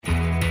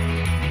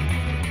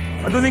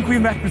I don't think we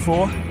met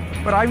before,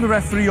 but I'm the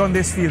referee on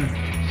this field.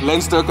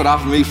 Leinster could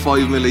offer me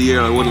 $5 million a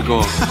year, I wouldn't go.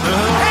 It is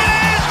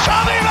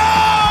Tommy Moe!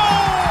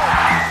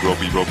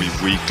 Robbie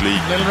Weekly.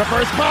 Little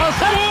reverse pass.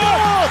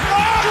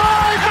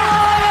 Try for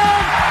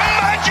Ireland!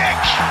 Magic!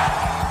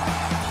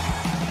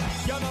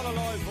 You're not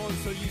alive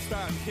until you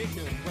start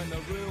kicking when the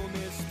room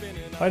is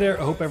spinning. Hi there,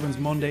 I hope everyone's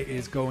Monday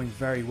is going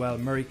very well.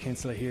 Murray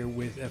Kinsella here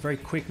with a very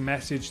quick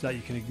message that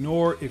you can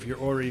ignore if you're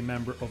already a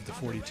member of the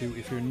 42.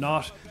 If you're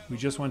not, we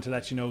just want to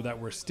let you know that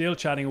we're still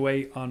chatting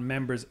away on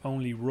members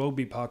only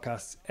rugby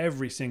podcasts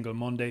every single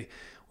Monday.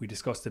 We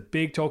discuss the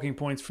big talking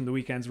points from the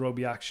weekend's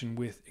rugby action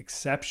with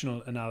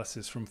exceptional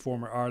analysis from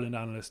former Ireland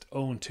analyst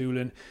Owen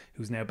Toolan,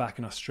 who's now back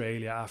in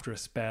Australia after a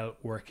spell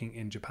working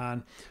in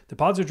Japan. The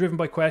pods are driven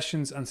by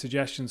questions and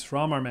suggestions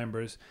from our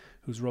members,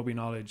 whose rugby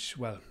knowledge,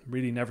 well,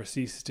 really never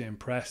ceases to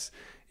impress.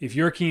 If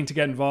you're keen to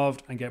get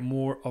involved and get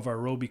more of our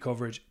rugby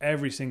coverage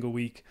every single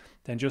week,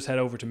 then just head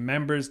over to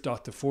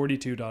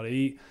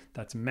members.the42.ie.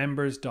 That's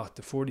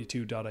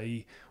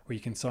members.the42.ie, where you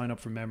can sign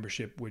up for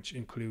membership, which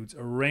includes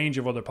a range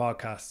of other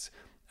podcasts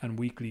and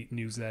weekly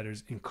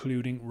newsletters,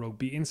 including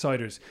Rugby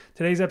Insiders.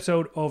 Today's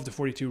episode of the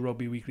 42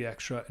 Rugby Weekly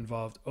Extra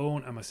involved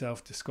Owen and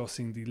myself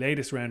discussing the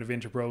latest round of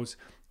Interpros,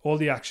 all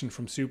the action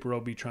from Super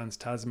Rugby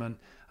Trans-Tasman,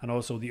 and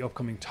also the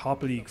upcoming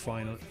Top League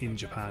final in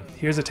Japan.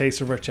 Here's a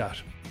taste of our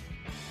chat.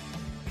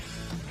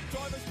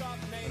 I'm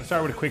going to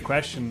start with a quick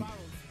question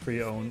for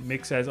you, Owen.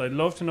 Mick says, I'd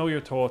love to know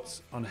your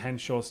thoughts on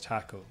Henshaw's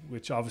tackle,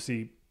 which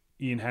obviously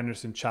Ian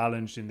Henderson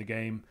challenged in the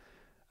game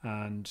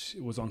and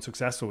was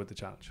unsuccessful with the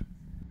challenge.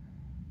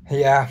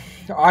 Yeah,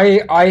 I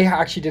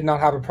actually did not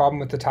have a problem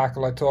with the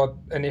tackle. I thought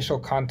initial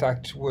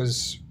contact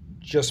was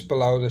just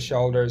below the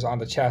shoulders on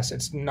the chest.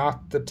 It's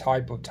not the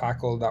type of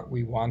tackle that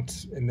we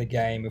want in the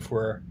game. If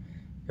we're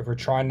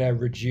trying to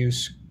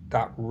reduce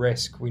that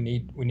risk, we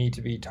need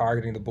to be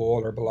targeting the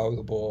ball or below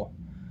the ball.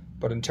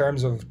 But in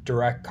terms of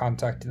direct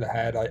contact to the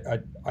head,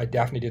 I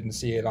definitely didn't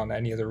see it on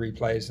any of the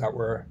replays that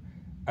were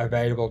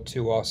available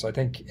to us. I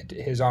think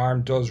his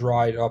arm does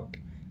ride up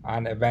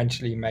and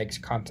eventually makes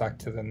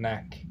contact to the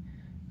neck.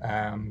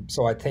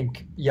 So I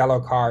think yellow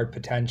card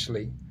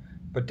potentially,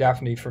 but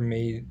definitely for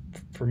me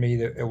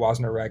it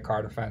wasn't a red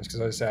card offence,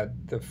 because as I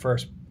said, the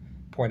first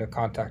point of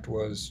contact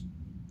was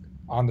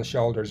on the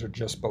shoulders or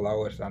just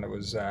below it, and it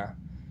was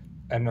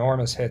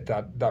enormous hit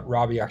that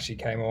Robbie actually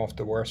came off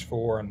the worst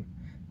for, and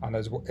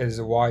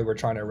is why we're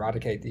trying to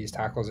eradicate these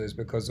tackles, is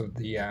because of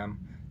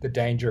the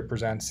danger it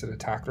presents to the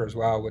tackler as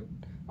well, with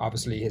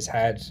obviously his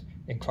head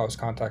in close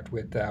contact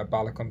with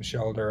Balacom's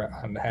shoulder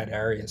and the head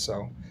area.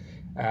 So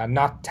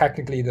not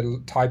technically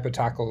the type of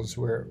tackles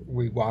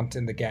we want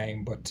in the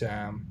game, but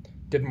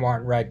didn't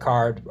warrant red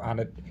card.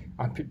 And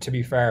to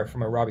be fair,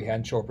 from a Robbie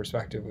Henshaw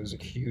perspective, it was a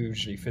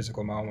hugely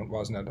physical moment,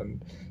 wasn't it?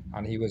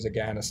 And he was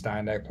again a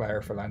standout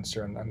player for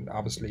Leinster, and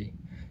obviously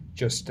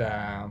just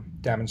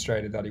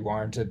demonstrated that he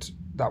warranted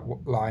that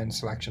line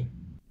selection.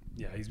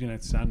 Yeah, he's been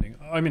outstanding.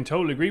 I'm in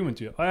total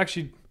agreement with you.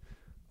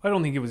 I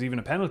don't think it was even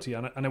a penalty,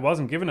 and it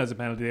wasn't given as a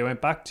penalty. They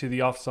went back to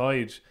the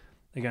offside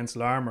against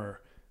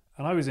Larmour,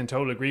 and I was in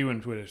total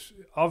agreement with it.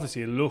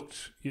 Obviously, you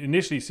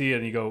initially see it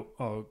and you go,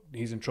 oh,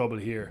 he's in trouble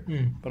here.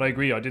 But I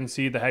agree, I didn't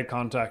see the head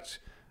contact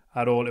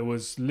at all. It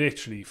was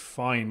literally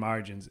fine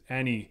margins.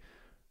 Any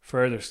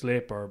further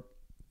slip or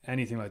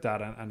anything like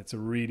that, and it's a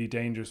really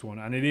dangerous one.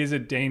 And it is a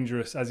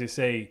dangerous, as you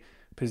say,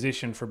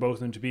 position for both of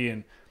them to be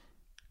in,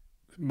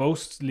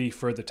 mostly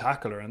for the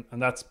tackler.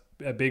 And that's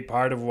a big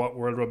part of what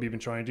World Rugby have been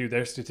trying to do.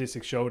 Their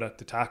statistics show that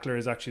the tackler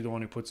is actually the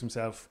one who puts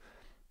himself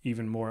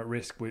even more at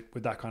risk with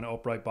that kind of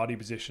upright body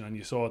position, and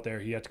you saw it there.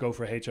 He had to go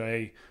for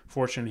HIA.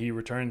 Fortunately, he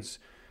returns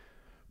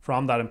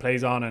from that and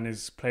plays on and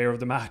is player of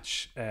the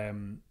match.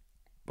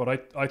 But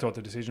I thought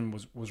the decision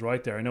was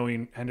right there. I know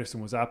Ian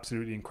Henderson was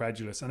absolutely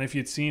incredulous, and if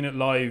you'd seen it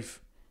live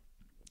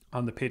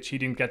on the pitch, he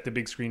didn't get the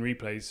big screen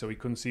replays, so he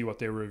couldn't see what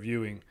they were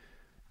reviewing.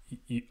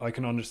 I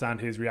can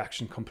understand his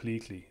reaction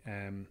completely.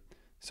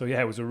 So yeah,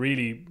 it was a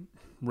really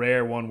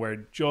rare one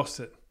where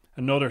just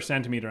another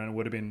centimetre and it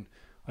would have been,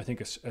 I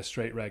think, a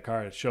straight red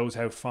card. It shows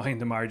how fine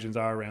the margins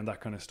are around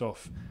that kind of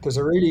stuff. There's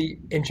a really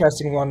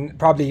interesting one,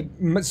 probably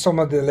some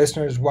of the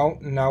listeners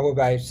won't know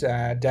about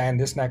down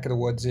this neck of the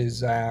woods,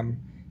 is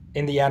in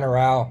the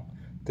NRL.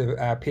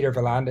 Peter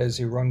V'landys,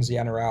 who runs the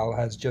NRL,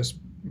 has just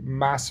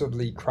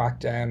massively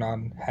cracked down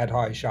on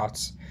head-high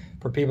shots.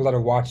 For people that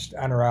have watched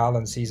NRL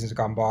in seasons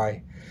gone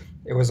by,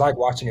 it was like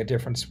watching a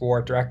different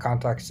sport. Direct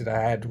contact to the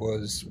head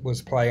was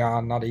play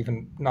on, not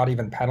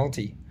even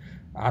penalty.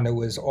 And it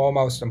was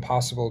almost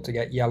impossible to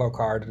get yellow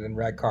carded and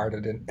red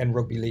carded in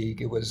rugby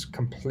league. It was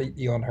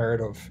completely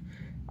unheard of.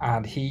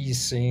 And he's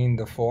seen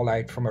the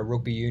fallout from a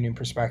rugby union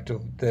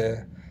perspective,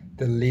 the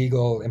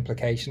legal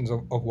implications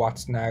of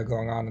what's now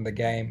going on in the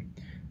game.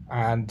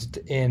 And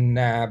in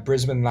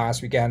Brisbane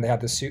last weekend, they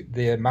had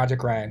the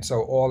Magic Round.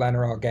 So all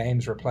NRL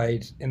games were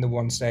played in the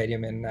one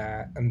stadium in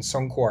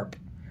Suncorp.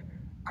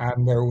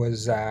 And there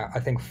was, I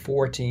think,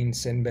 14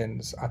 sin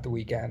bins at the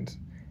weekend.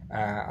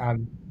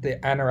 And the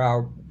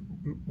NRL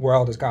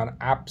world has gone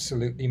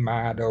absolutely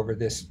mad over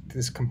this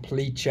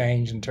complete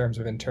change in terms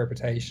of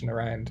interpretation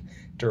around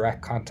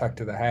direct contact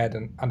to the head,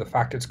 and the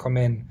fact it's come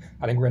in.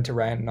 I think we're into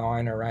round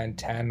 9 or round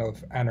 10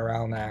 of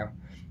NRL now,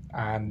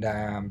 and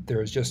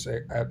there's just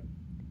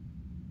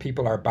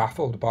people are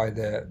baffled by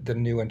the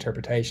new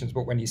interpretations.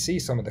 But when you see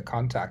some of the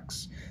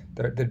contacts,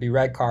 there'd be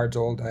red cards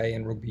all day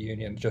in rugby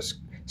union,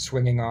 just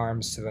swinging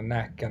arms to the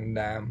neck, and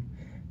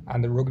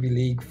the rugby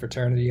league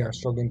fraternity are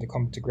struggling to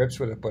come to grips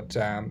with it. But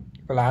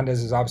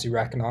V'landys has obviously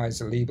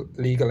recognised the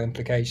legal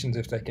implications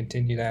if they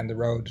continue down the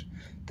road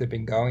they've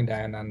been going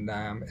down, and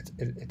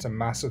it's a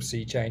massive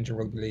sea change in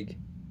rugby league.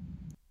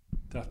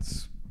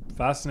 That's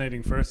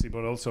fascinating, firstly,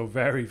 but also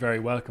very, very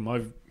welcome.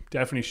 I've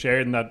definitely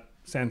shared in that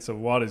sense of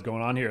what is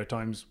going on here at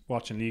times,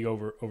 watching league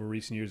over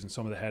recent years, and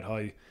some of the head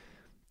high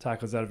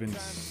tackles that have been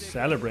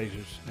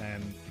celebrated.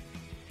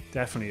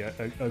 Definitely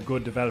a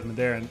good development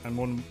there, and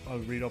one I'll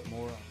read up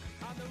more on.